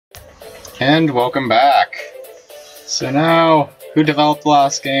And welcome back. So now, who developed the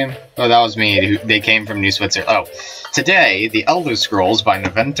last game? Oh, that was me. They came from New Switzerland. Oh, today, The Elder Scrolls by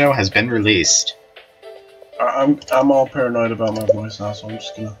Navento has been released. I'm all paranoid about my voice now, so I'm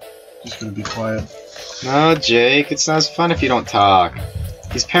just gonna be quiet. No, Jake, it's not as fun if you don't talk.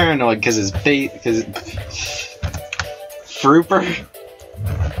 He's paranoid because his Frooper?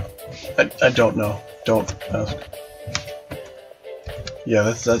 I don't know. Don't ask. Yeah,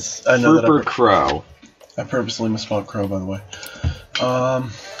 that's I know Frooper Crow. I purposely misspelled crow, by the way.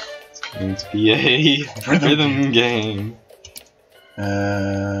 It's going to be a rhythm game.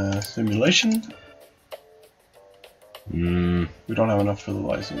 Simulation? We don't have enough for the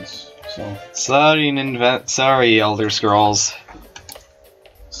license, so... Sorry, Elder Scrolls.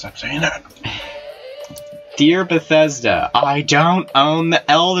 Stop saying that. Dear Bethesda, I don't own the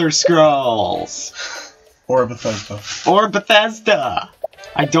Elder Scrolls! Or Bethesda. Or Bethesda!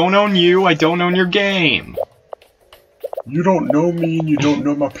 I don't own you, I don't own your game! You don't know me and you don't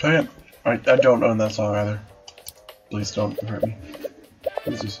know my plan. I don't own that song either. Please don't hurt me.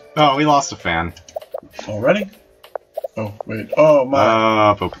 What is this? Oh, we lost a fan. Already? Oh, wait. Oh,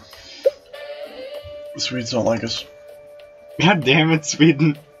 my. Poop. The Swedes don't like us. God damn it,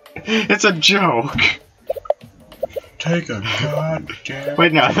 Sweden. It's a joke. Take a goddamn...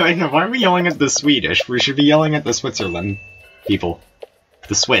 Wait, no, why are we yelling at the Swedish? We should be yelling at the Switzerland people.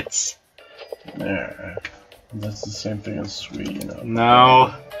 The Swits. Yeah, that's the same thing as Swede, you know.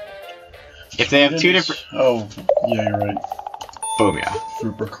 No. If they have two different... Oh, yeah, you're right. Boom, yeah.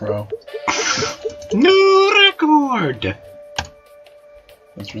 Frooper Crow. New record!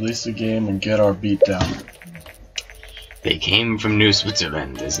 Let's release the game and get our beat down. They came from New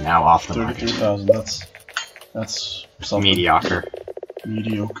Switzerland is now off the market. 33,000, that's something. Mediocre.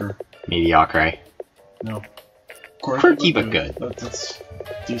 Mediocre. Mediocre. No. Quirky but good. That's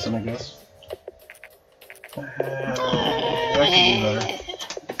decent, I guess. That could be better.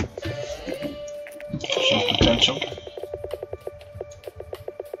 Some potential.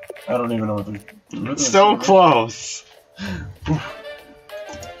 I don't even know what the... So close!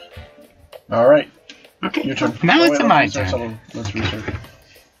 Alright. Okay, your turn. Now it's my turn. Let's research.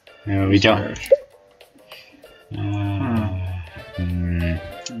 No, we don't.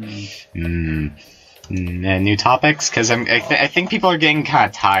 New topics? Because I think people are getting kind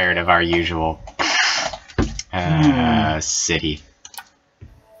of tired of our usual city.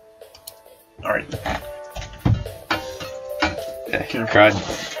 Alright. God,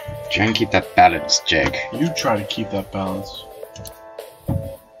 try and keep that balance, Jake. You try to keep that balance.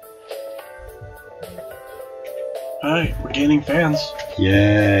 Hey, we're gaining fans.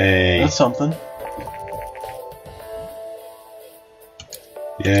 Yay! That's something.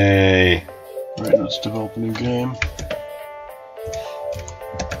 Yay! Alright, let's develop a new game.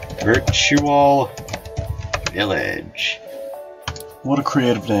 Virtual Village. What a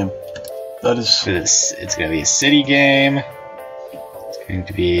creative name. That is... It's gonna be a city game. It's going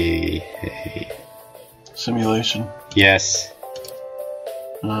to be a... simulation. Yes.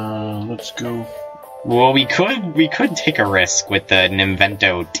 Let's go... Well, we could take a risk with the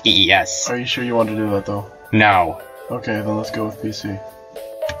Navento TES. Are you sure you want to do that, though? No. Okay, then let's go with PC.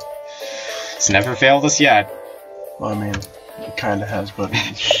 It's never failed us yet. Well, I mean, it kinda has, but...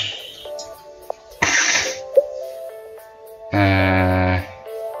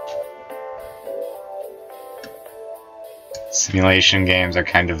 Simulation games are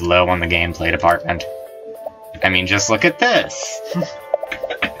kind of low on the gameplay department. I mean, just look at this!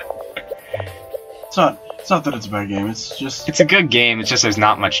 It's not that it's a bad game, it's just... It's a good game, it's just there's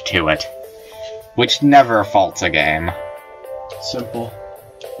not much to it. Which never faults a game. Simple,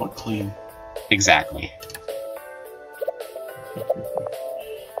 but clean. Exactly.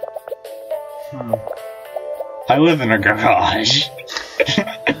 I live in a garage.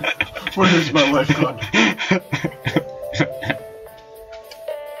 Where's my life gone?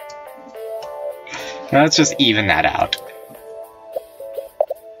 Let's just even that out.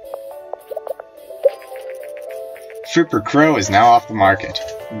 Frooper Crow is now off the market.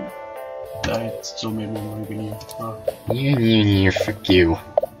 I still made more money than you. Yeah, fuck you.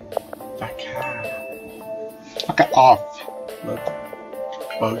 Fuck it off. Let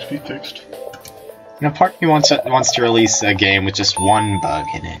bugs be fixed. And a part of me wants to release a game with just one bug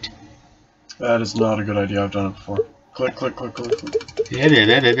in it. That is not a good idea, I've done it before. Click, click, click, click, click. Don't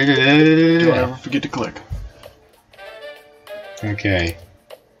ever forget to click. Okay.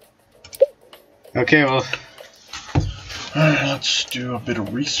 Okay, well... Alright, let's do a bit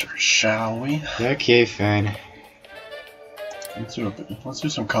of research, shall we? Okay, fine. Let's do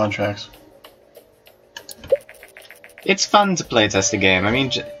some contracts. It's fun to playtest a game. I mean,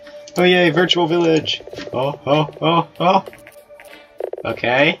 Oh yay, virtual village! Oh, oh, oh, oh!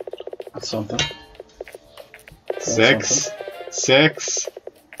 Okay. That's something. That's 6, something. 6,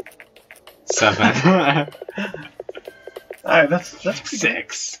 7. Alright, that's pretty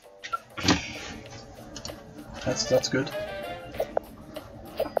 6. good. That's good.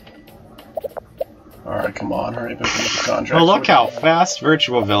 Alright, come on, hurry up and finish the contract. Well, look how fast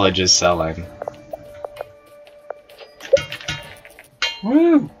Virtual Village is selling.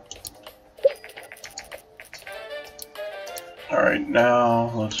 Woo! Alright,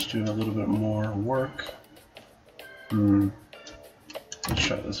 now let's do a little bit more work. Let's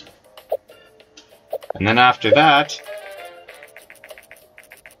try this. And then after that...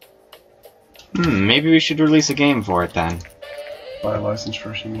 maybe we should release a game for it then. Buy a license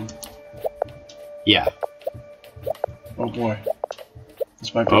first, you mean? Yeah. Oh boy.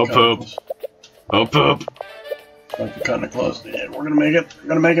 This might be Oh kinda poop. close. Oh poop. Might be kinda close. Yeah, we're gonna make it. We're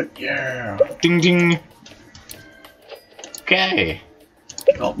gonna make it. Yeah. Ding ding. Okay.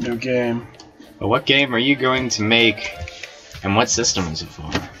 Develop new game. Well, what game are you going to make, and what system is it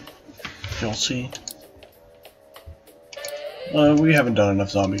for? You'll see. We haven't done enough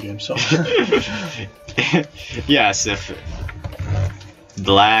zombie games, so. Yes, if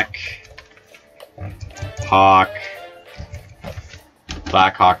Black Hawk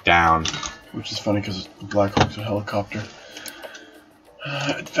Down. Which is funny because the Black Hawk's a helicopter.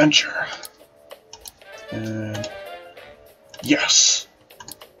 Adventure. And yes.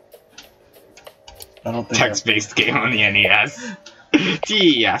 I don't think Text-based game on the NES.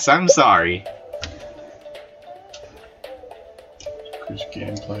 Yes, I'm sorry. Increase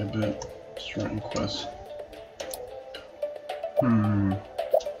gameplay a bit. Certain quests.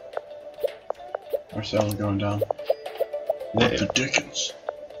 Our sales are going down. What the dickens?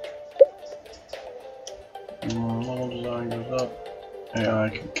 Level design goes up. AI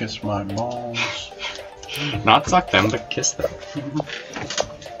can kiss my balls. Not suck them, but kiss them.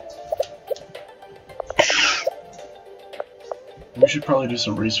 We should probably do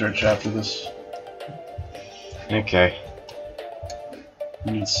some research after this. Okay.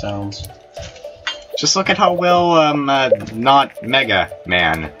 We need sounds. Just look at how well, not Mega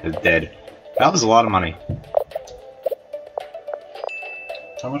Man did. That was a lot of money.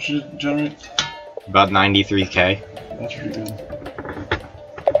 How much did it generate? About 93k. That's pretty good.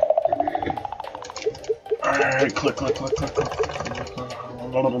 Alright, click, click, click, click, click.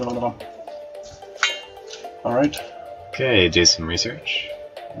 Alright. Okay, do some research.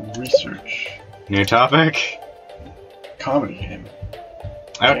 Research. New topic. Comedy game.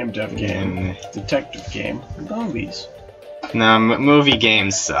 Oh, Game dev game. Detective game. Movies. No, movie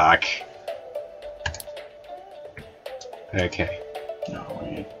games suck. Okay. No,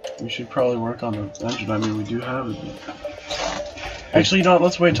 we should probably work on the engine. I mean, we do have it. Actually, you know what?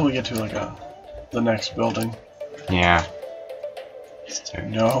 Let's wait till we get to like the next building. Yeah.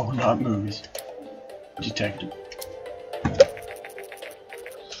 No, not movies. Detective.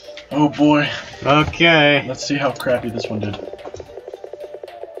 Oh boy. Okay. Let's see how crappy this one did.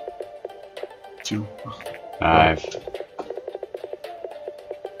 2. 5.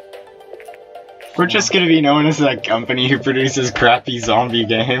 We're just gonna be known as that company who produces crappy zombie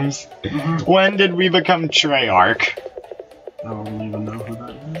games. When did we become Treyarch? I don't even know who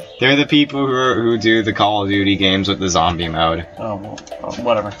that is. They're the people who do the Call of Duty games with the zombie mode. Oh, well,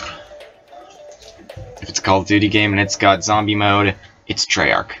 whatever. If it's a Call of Duty game and it's got zombie mode, it's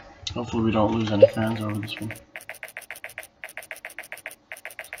Treyarch. Hopefully we don't lose any fans over this one.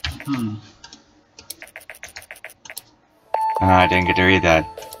 I didn't get to read that.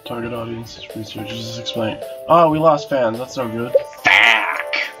 Target audience research. Just explain. Oh, we lost fans. That's no good.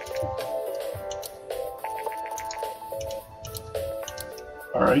 Fuck!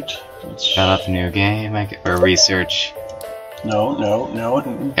 Alright. Let's Set up a new game, or research.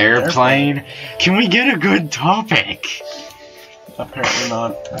 No. Airplane? Can we get a good topic? Apparently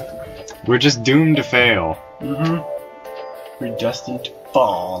not. We're just doomed to fail. Predestined to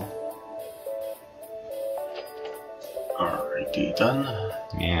fall. Alrighty then.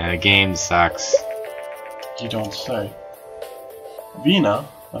 Yeah, the game sucks. You don't say. Vina,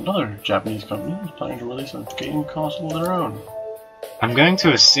 another Japanese company, is planning to release a game console of their own. I'm going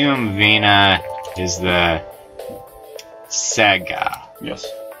to assume Vina is the Sega. Yes.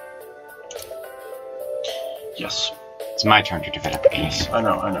 Yes. It's my turn to develop a game. Yes, I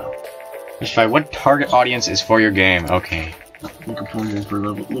know. Specify what target audience is for your game. Okay. Make a porn game for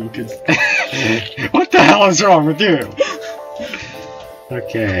little kids. What the hell is wrong with you?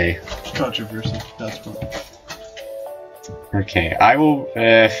 Okay. Controversy. That's fun. Okay, I will.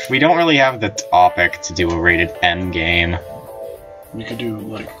 We don't really have the topic to do a rated M game. We could do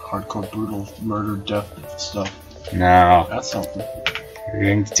like hardcore, brutal, murder, death stuff. No. That's something. We're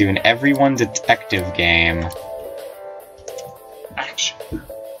going to do an everyone detective game. Action.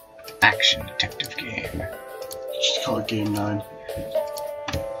 Action detective game. Just call it Game 9.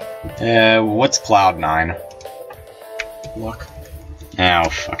 What's Cloud 9? Luck. Oh,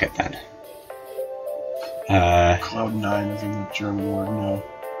 fuck it then. Cloud 9 is in the German word, no.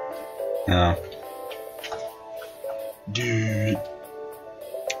 No. Dude.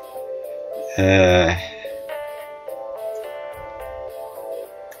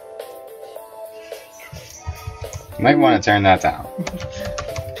 Might want to turn that down.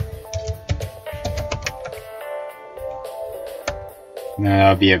 No,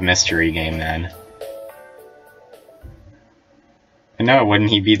 that'll be a mystery game then. No, wouldn't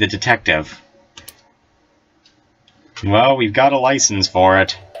he be the detective? Well, we've got a license for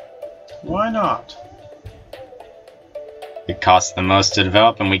it. Why not? It costs the most to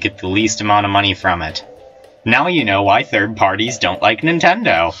develop and we get the least amount of money from it. Now you know why third parties don't like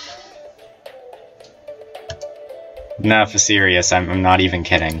Nintendo. No, for serious, I'm not even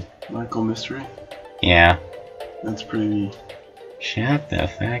kidding. Michael Mystery? Yeah. That's pretty... Shut the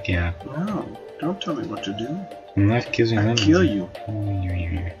fuck up. No, don't tell me what to do. I'll kill you. A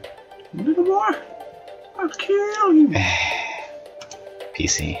little more. I'll kill you.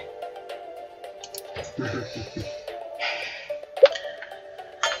 PC.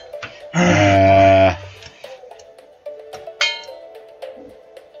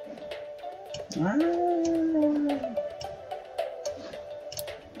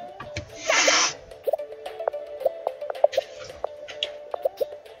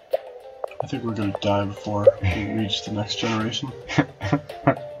 I think we're gonna die before we reach the next generation.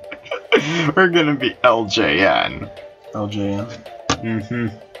 We're gonna be LJN. LJN? Mm-hmm.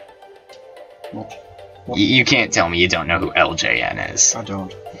 What? You can't tell me you don't know who LJN is. I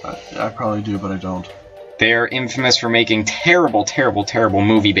don't. I probably do, but I don't. They are infamous for making terrible, terrible, terrible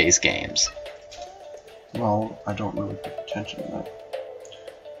movie-based games. Well, I don't really pay attention to that.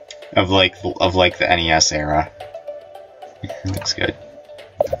 Of like the NES era. Looks good.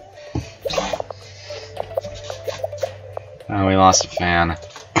 Oh, we lost a fan.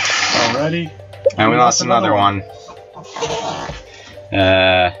 Already? And we lost another one.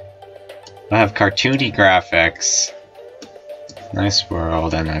 I have cartoony graphics, nice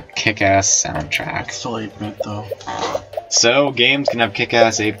world, and a kick-ass soundtrack. It's still 8-bit though. So, games can have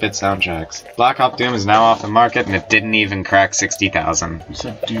kick-ass 8-bit soundtracks. Black Ops Doom is now off the market, and it didn't even crack 60,000. You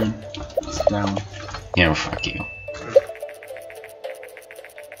said Dune. It's down. You know, fuck you.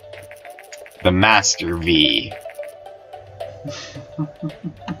 The Master V.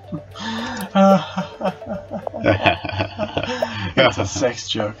 It's a sex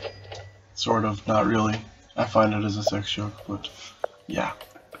joke. Sort of, not really. I find it as a sex joke, but yeah.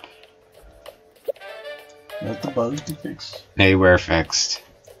 Let the bugs be fixed. They were fixed.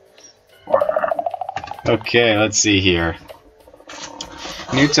 Okay, let's see here.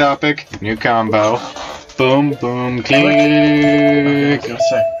 New topic, new combo. Boom, boom, click. Okay, I was gonna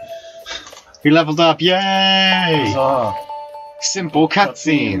say. We leveled up, yay! Huzzah. Simple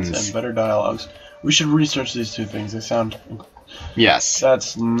cutscenes. And better dialogues. We should research these two things. They sound... Yes.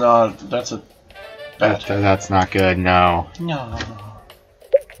 That's not... That's a... bad. That's not good, no. No.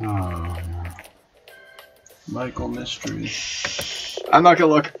 Oh, no. Michael Mystery. I'm not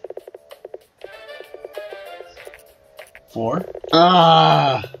gonna look. 4.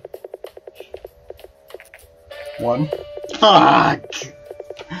 1. Fuck!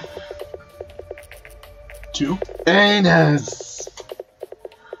 2. Anus!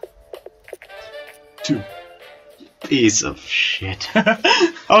 2. Piece of shit.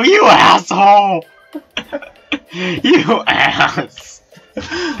 Oh, you asshole! You ass!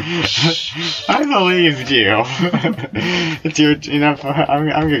 I believed you. Dude, you know, I'm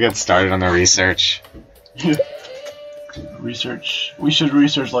gonna get started on the research. Research. We should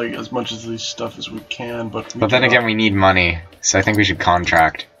research like as much of this stuff as we can, but then again, we need money, so I think we should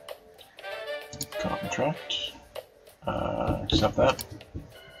contract. Contract. Accept that.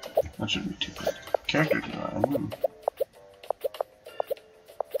 That shouldn't be too bad. Character design.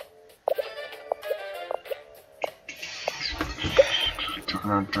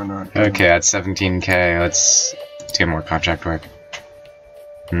 Turn around. Okay, that's 17k. Let's do more contract work.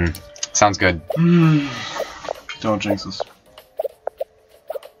 Sounds good. Don't jinx us.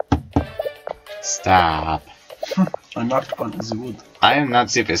 Stop. I knocked on the wood. I am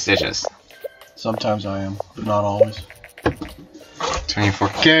not superstitious. Sometimes I am, but not always.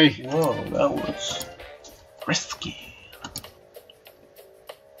 24k. Whoa, that was risky.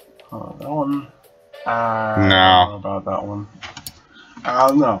 That one. No. I don't know about that one.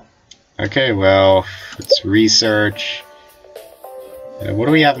 No. Okay, well, let's research. What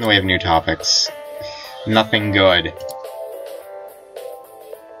do we have in the way of new topics? Nothing good.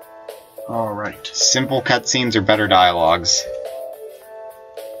 Alright. Simple cutscenes or better dialogues?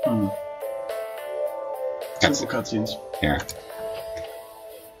 Simple cutscenes. Yeah.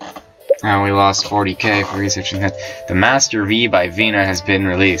 Now we lost 40k for researching that. The Master V by Vina has been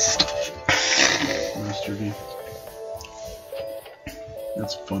released. Master V.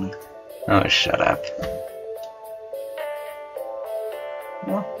 That's funny. Oh, shut up.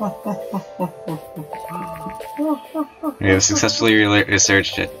 We have successfully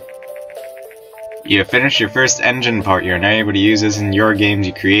researched it. You have finished your first engine part. You are now able to use this in your games.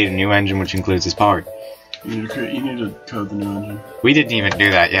 You create a new engine which includes this part. You need to code the new engine. We didn't even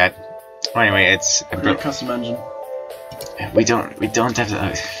do that yet. Anyway, it's Create a custom engine. we don't have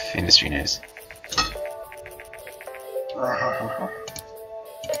the industry news.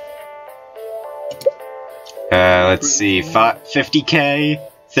 Let's see, 50k,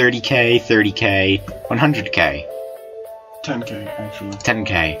 30k, 30k, 100k, 10k actually.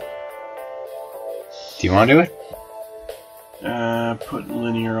 10k. Do you want to do it? Put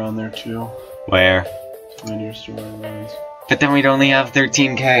linear on there too. Where? Linear storylines. But then we'd only have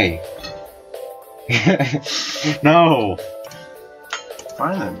 13k. No.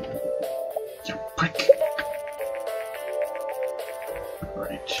 Fine then. You prick.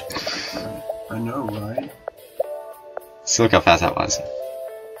 Right. I know, right? So look how fast that was.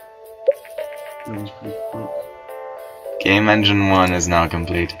 That was pretty quick. Game Engine 1 is now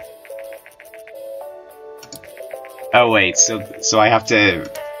complete. Oh wait, so I have to...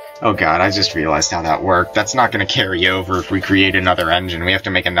 Oh god, I just realized how that worked. That's not going to carry over if we create another engine. We have to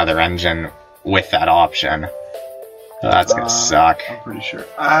make another engine with that option. Oh, that's going to suck. I'm pretty sure.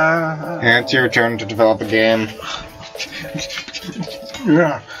 It's your turn to develop a game.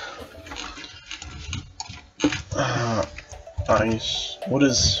 Yeah. Ice.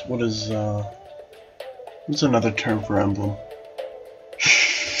 What's another term for emblem?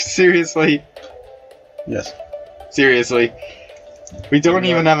 Seriously? Yes. Seriously. We don't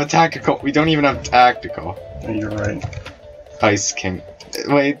even have a tactical. We don't even have tactical. Oh, you're right. Ice King.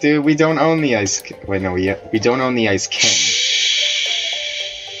 Wait, dude, we don't own the Ice King. Wait, no, we don't own the Ice King.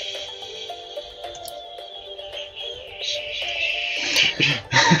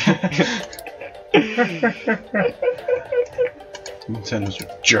 Nintendo's a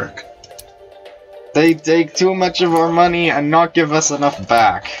jerk. They take too much of our money and not give us enough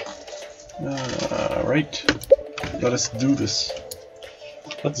back. Right. Let us do this.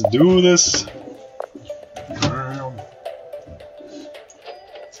 Let's do this.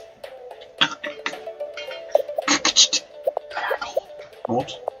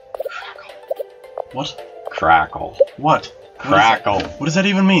 What? What? Crackle. What? Crackle. What does that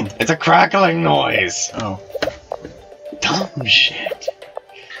even mean? It's a crackling noise. Oh. Dumb shit.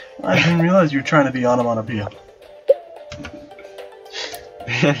 I didn't realize you were trying to be onomatopoeia.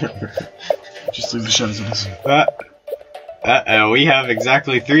 Just leave the shit as it is. Uh-oh, we have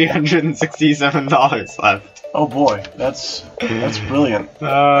exactly $367 left. Oh boy, that's brilliant.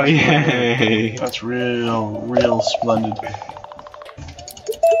 Oh, yay. That's real splendid.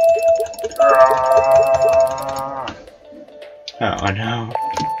 Oh no.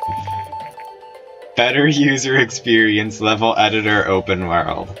 Better user experience, level editor, open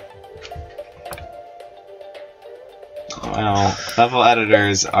world. Well, level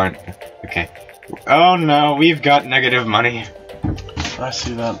editors aren't... Okay. Oh no, we've got negative money. I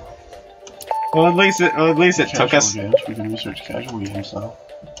see that. Well, at least it took us... Games. We can research casual games now.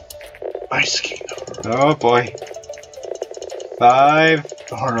 Ice Kingdom. Oh boy. 5...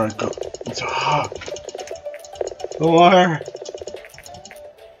 The harder I go. It's hot. 4...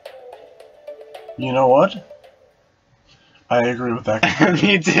 You know what? I agree with that.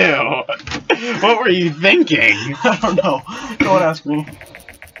 Me too. What were you thinking? I don't know. Don't ask me.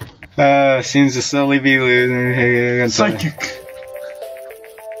 Seems to slowly be losing. Psychic.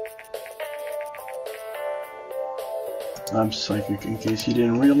 I'm psychic, in case you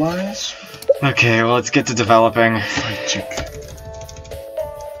didn't realize. Okay, well, let's get to developing. Psychic.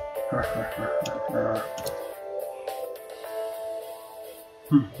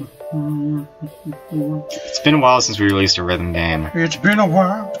 It's been a while since we released a rhythm game. It's been a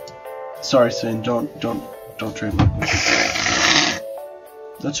while. Sorry, Sin. Don't trademark me.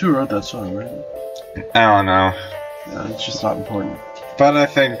 That's who wrote that song, right? I don't know. Yeah, it's just not important. But I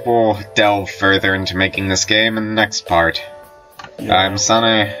think we'll delve further into making this game in the next part. Yeah. I'm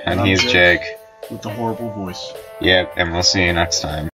Sunny, and he's Jake. With the horrible voice. Yep, and we'll see you next time.